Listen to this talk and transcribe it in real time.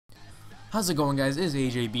How's it going, guys? It is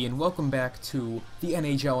AJB, and welcome back to the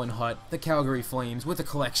NHL and Hut, the Calgary Flames, with a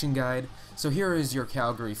collection guide. So here is your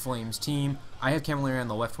Calgary Flames team. I have Camilleri on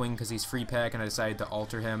the left wing because he's free pack, and I decided to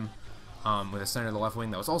alter him with a center of the left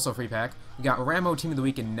wing that was also free pack. We got Ramo, team of the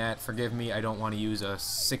week in net. Forgive me, I don't want to use a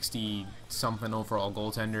 60-something overall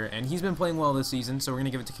goaltender, and he's been playing well this season, so we're going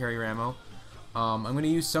to give it to Carey Ramo. I'm going to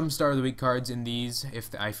use some Star of the Week cards in these if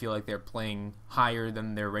I feel like they're playing higher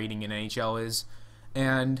than their rating in NHL is.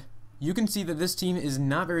 And you can see that this team is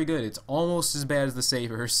not very good. It's almost as bad as the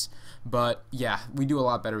Sabres, but yeah, we do a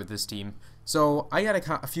lot better with this team. So I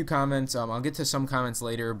got a few comments. I'll get to some comments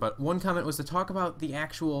later, but one comment was to talk about the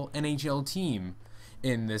actual NHL team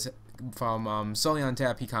in this. From Sully on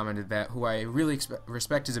Tap, he commented that, who I really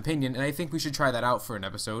respect his opinion, and I think we should try that out for an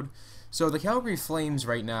episode. So the Calgary Flames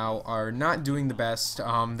right now are not doing the best.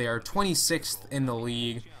 They are 26th in the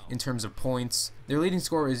league in terms of points. Their leading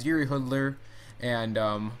scorer is Jiri Hudler, and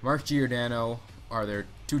Mark Giordano are their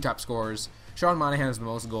two top scorers. Sean Monahan has the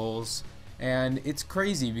most goals, and it's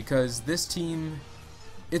crazy because this team,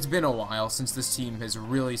 it's been a while since this team has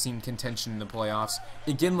really seen contention in the playoffs.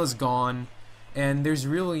 Iginla's gone, and there's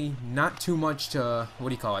really not too much to,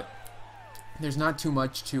 there's not too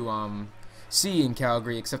much to see in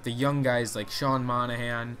Calgary except the young guys like Sean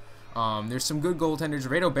Monahan. There's some good goaltenders.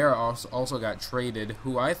 Redo Berra also got traded,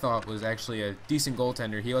 who I thought was actually a decent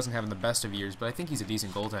goaltender. He wasn't having the best of years, but I think he's a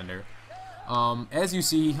decent goaltender. As you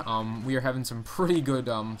see, we are having some pretty good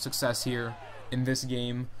success here in this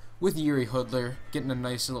game with Jiri Hudler getting a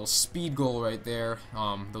nice little speed goal right there.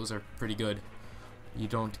 Those are pretty good. You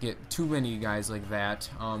don't get too many guys like that.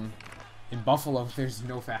 In Buffalo, there's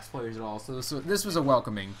no fast players at all, so this was a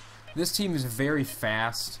welcoming. This team is very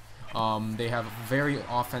fast. They have very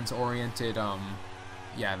offense-oriented,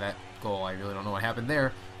 yeah, that goal, I really don't know what happened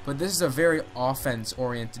there, but this is a very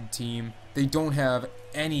offense-oriented team. They don't have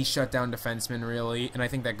any shutdown defensemen, really, and I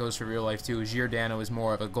think that goes for real life, too. Giordano is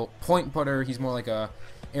more of a point putter. He's more like a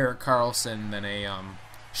Erik Karlsson than a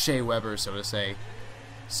Shea Weber, so to say.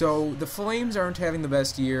 So the Flames aren't having the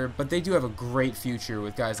best year, but they do have a great future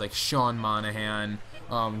with guys like Sean Monahan,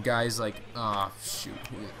 guys like, shoot,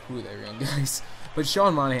 who are they young guys? But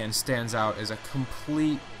Sean Monahan stands out as a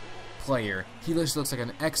complete player. He just looks like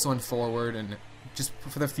an excellent forward, and just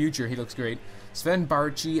for the future, he looks great. Sven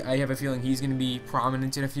Barchi, I have a feeling he's going to be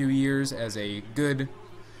prominent in a few years as a good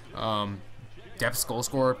depth goal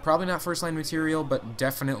scorer. Probably not first-line material, but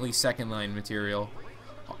definitely second-line material.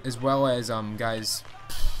 As well as guys,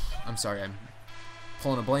 I'm sorry, I'm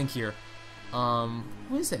pulling a blank here.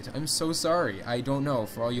 Who is it? I'm so sorry. I don't know.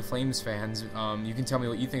 For all you Flames fans, you can tell me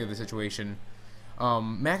what you think of the situation.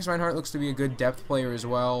 Max Reinhart looks to be a good depth player as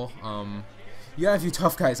well. You got a few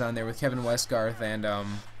tough guys on there with Kevin Westgarth and,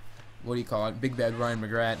 Big Bad Ryan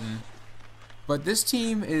McGrattan. But this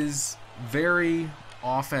team is very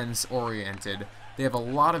offense-oriented. They have a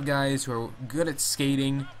lot of guys who are good at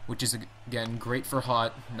skating, which is, again, great for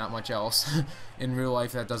Hut, not much else. In real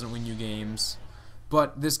life, that doesn't win you games.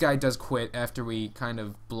 But this guy does quit after we kind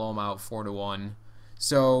of blow him out 4-1.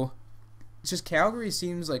 So, it's just Calgary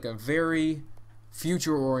seems like a very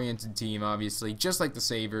future-oriented team, obviously, just like the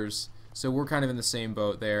Sabres. So we're kind of in the same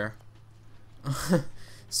boat there.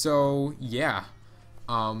 So, yeah.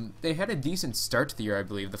 They had a decent start to the year, I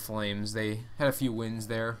believe, the Flames. They had a few wins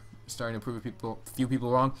there, starting to prove a few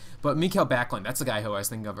people wrong. But Mikael Backlund, that's the guy who I was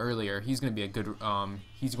thinking of earlier. He's going to be a good,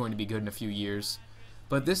 he's going to be good in a few years.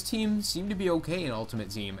 But this team seemed to be okay in Ultimate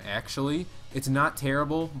Team, actually. It's not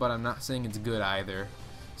terrible, but I'm not saying it's good either.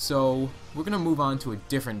 So, we're going to move on to a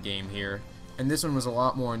different game here. And this one was a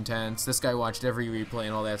lot more intense. This guy watched every replay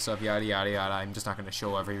and all that stuff, yada yada yada. I'm just not going to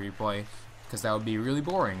show every replay, because that would be really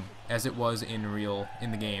boring, as it was in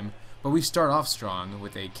the game. But we start off strong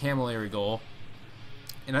with a Camilleri goal.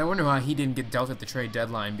 And I wonder why he didn't get dealt at the trade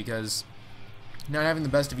deadline, because not having the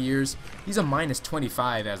best of years, he's a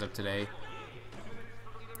 -25 as of today,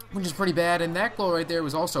 which is pretty bad, and that goal right there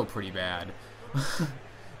was also pretty bad.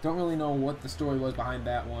 Don't really know what the story was behind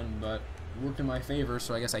that one, but it worked in my favor,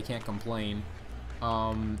 so I guess I can't complain.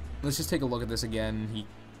 Let's just take a look at this again.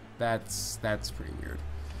 That's pretty weird.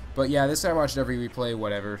 But yeah, this I watched every replay,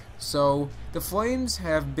 whatever. So, the Flames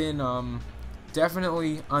have been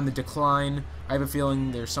definitely on the decline. I have a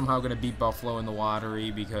feeling they're somehow going to beat Buffalo in the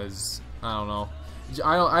lottery because, I don't know.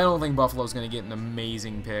 I don't think Buffalo's going to get an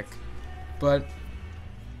amazing pick. But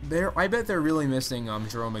I bet they're really missing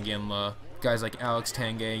Jerome Iginla, guys like Alex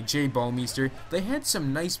Tanguay, Jay Bouwmeester. They had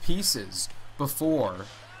some nice pieces before,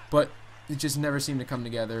 but it just never seemed to come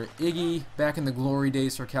together. Iggy, back in the glory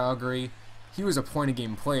days for Calgary, he was a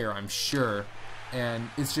point-a-game player, I'm sure, and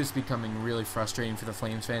it's just becoming really frustrating for the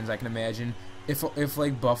Flames fans, I can imagine. if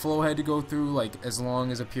like Buffalo had to go through like as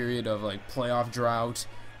long as a period of like playoff drought,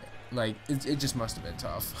 like it just must have been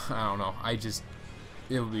tough. I don't know.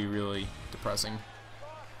 It would be really depressing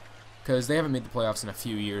because they haven't made the playoffs in a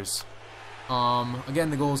few years. Again,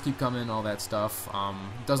 the goals keep coming, all that stuff.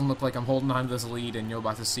 Doesn't look like I'm holding on to this lead, and you're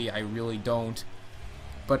about to see I really don't.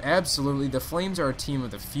 But absolutely, the Flames are a team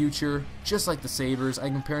of the future, just like the Sabres. I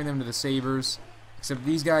compare them to the Sabres, except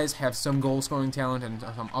these guys have some goal-scoring talent and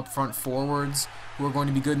some up-front forwards who are going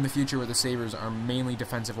to be good in the future, where the Sabres are mainly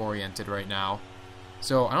defensive-oriented right now.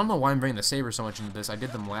 So I don't know why I'm bringing the Sabres so much into this. I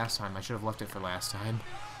did them last time. I should have left it for last time.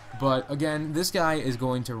 But again, this guy is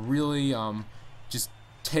going to really just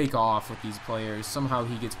take off with these players. Somehow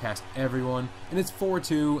he gets past everyone, and it's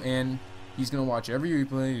 4-2, and he's going to watch every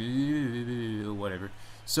replay, whatever.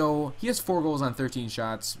 So he has 4 goals on 13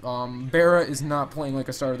 shots. Berra is not playing like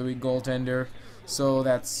a start of the week goaltender, so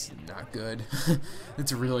that's not good.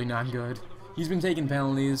 It's really not good. He's been taking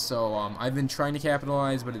penalties, so I've been trying to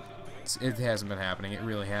capitalize, but it hasn't been happening. It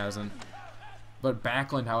really hasn't. But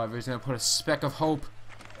Backlund, however, is going to put a speck of hope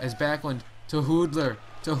as Backlund to Hoodler.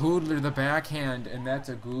 To Hoodler, the backhand, and that's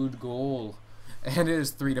a good goal. And it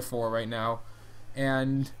is 3-4 right now.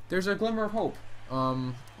 And there's a glimmer of hope.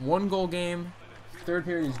 1 goal game. Third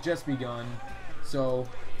period has just begun. So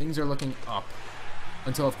things are looking up.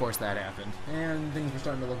 Until, of course, that happened. And things were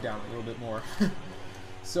starting to look down a little bit more.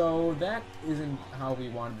 So that isn't how we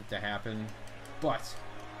wanted it to happen. But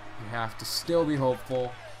we have to still be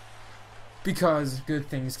hopeful, because good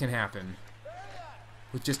things can happen.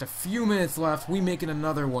 With just a few minutes left, we make it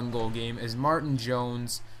another 1-goal game as Martin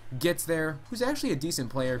Jones gets there, who's actually a decent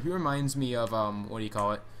player. He reminds me of, what do you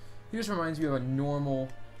call it? He just reminds me of a normal,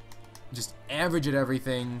 just average at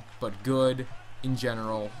everything, but good in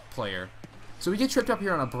general player. So we get tripped up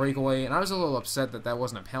here on a breakaway, and I was a little upset that that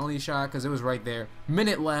wasn't a penalty shot because it was right there.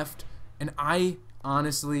 Minute left, and I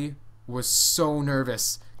honestly was so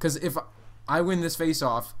nervous because if I win this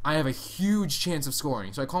face-off, I have a huge chance of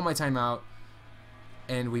scoring. So I call my timeout,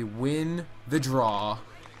 and we win the draw.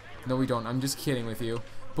 No, we don't. I'm just kidding with you.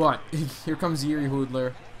 But here comes Yuri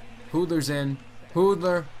Hoodler. Hoodler's in.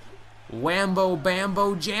 Hoodler. Whambo,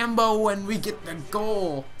 bambo, jambo, and we get the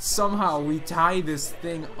goal. Somehow we tie this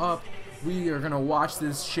thing up. We are going to watch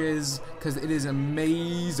this shiz because it is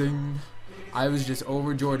amazing. I was just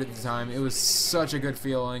overjoyed at the time. It was such a good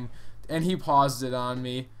feeling. And he paused it on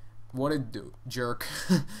me. What a jerk.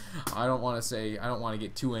 I don't want to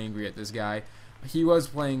get too angry at this guy. He was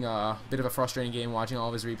playing a bit of a frustrating game watching all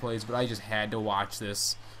of his replays, but I just had to watch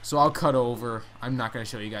this. So I'll cut over. I'm not going to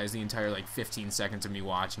show you guys the entire like 15 seconds of me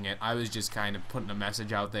watching it. I was just kind of putting a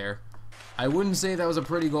message out there. I wouldn't say that was a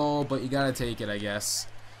pretty goal, but you got to take it, I guess.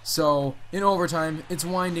 So in overtime, it's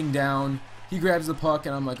winding down. He grabs the puck,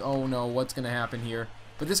 and I'm like, oh no, what's going to happen here?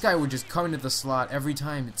 But this guy would just come into the slot every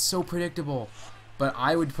time. It's so predictable. But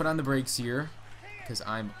I would put on the brakes here because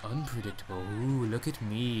I'm unpredictable. Ooh, look at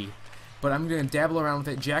me. But I'm going to dabble around with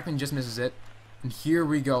it. Jackman just misses it. And here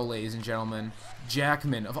we go, ladies and gentlemen.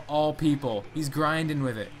 Jackman, of all people, he's grinding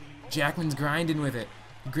with it. Jackman's grinding with it.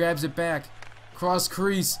 He grabs it back. Cross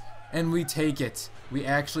crease. And we take it. We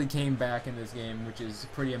actually came back in this game, which is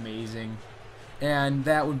pretty amazing. And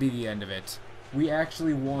that would be the end of it. We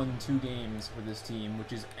actually won 2 games for this team,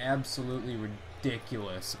 which is absolutely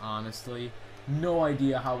ridiculous, honestly. No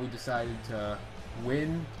idea how we decided to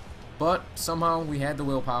win. But somehow we had the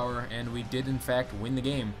willpower, and we did in fact win the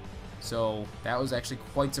game. So that was actually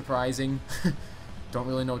quite surprising. Don't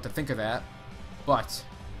really know what to think of that. But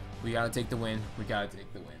we gotta take the win. We gotta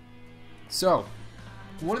take the win. So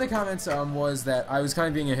one of the comments was that I was kind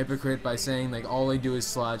of being a hypocrite by saying like all they do is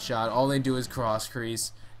slot shot, all they do is cross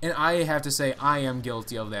crease. And I have to say I am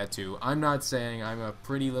guilty of that too. I'm not saying I'm a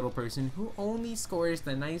pretty little person who only scores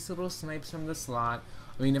the nice little snipes from the slot.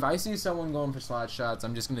 I mean, if I see someone going for slot shots,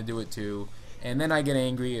 I'm just going to do it too. And then I get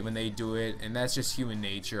angry when they do it, and that's just human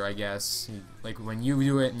nature, I guess. Like, when you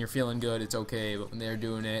do it and you're feeling good, it's okay, but when they're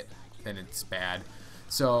doing it, then it's bad.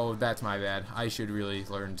 So, that's my bad. I should really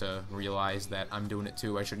learn to realize that I'm doing it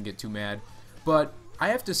too. I shouldn't get too mad. But I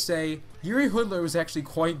have to say, Yuri Hoodler was actually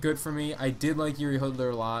quite good for me. I did like Yuri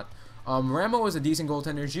Hoodler a lot. Ramo was a decent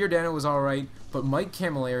goaltender. Giordano was alright, but Mike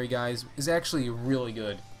Camilleri, guys, is actually really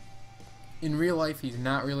good. In real life, he's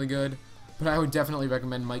not really good, but I would definitely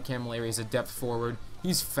recommend Mike Camilleri as a depth forward.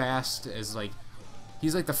 He's fast as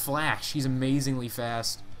he's like the Flash. He's amazingly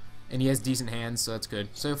fast, and he has decent hands, so that's good.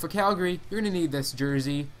 So for Calgary, you're going to need this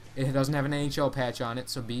jersey. It doesn't have an NHL patch on it,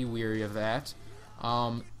 so be wary of that.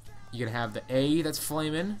 You're going to have the A that's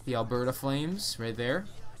flaming, the Alberta Flames, right there.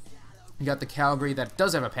 You got the Calgary that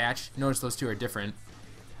does have a patch. Notice those two are different.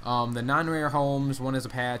 The non-rare homes, one has a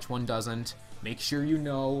patch, one doesn't. make sure you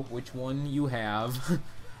know which one you have.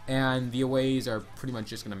 And the aways are pretty much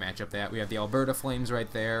just going to match up that. We have the Alberta Flames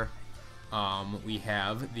right there. We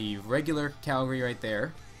have the regular Calgary right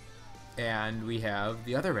there. And we have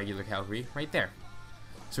the other regular Calgary right there.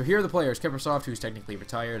 So here are the players. Kippersoft, who's technically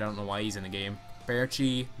retired. I don't know why he's in the game.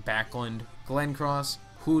 Berchi, Backlund, Glencross,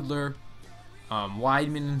 Hoodler,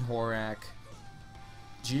 Weidman and Horak,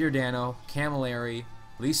 Giordano, Camilleri,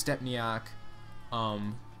 Lee Stepniak,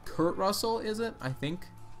 Kurt Russell, is it? I think.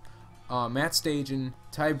 Matt Stajan,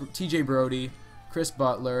 TJ Brody, Chris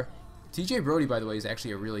Butler. TJ Brody, by the way, is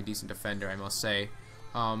actually a really decent defender, I must say.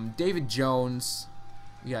 David Jones,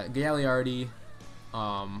 yeah, Gagliardi,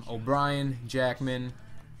 O'Brien, Jackman,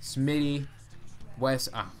 Smitty,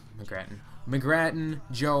 McGrattan,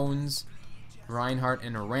 Jones, Reinhardt,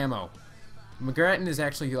 and Ramo. McGrattan is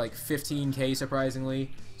actually like 15k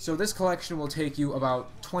surprisingly. So this collection will take you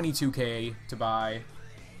about 22k to buy.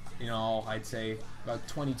 You know, I'd say about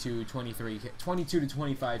 22 to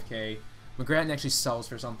 25k. McGrattan actually sells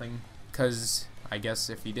for something, because I guess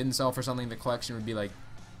if he didn't sell for something, the collection would be like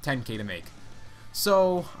 10k to make.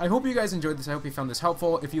 So I hope you guys enjoyed this. I hope you found this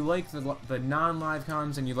helpful. If you like the non-live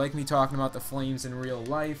comms and you like me talking about the Flames in real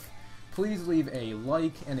life, please leave a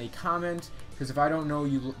like and a comment, because if I don't know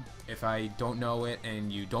it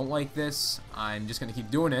and you don't like this, I'm just gonna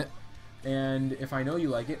keep doing it. And if I know you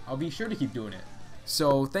like it, I'll be sure to keep doing it.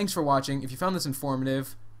 So thanks for watching. If you found this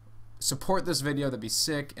informative, support this video, that'd be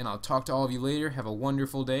sick, and I'll talk to all of you later. Have a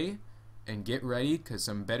wonderful day, and get ready, because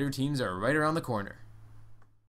some better teams are right around the corner.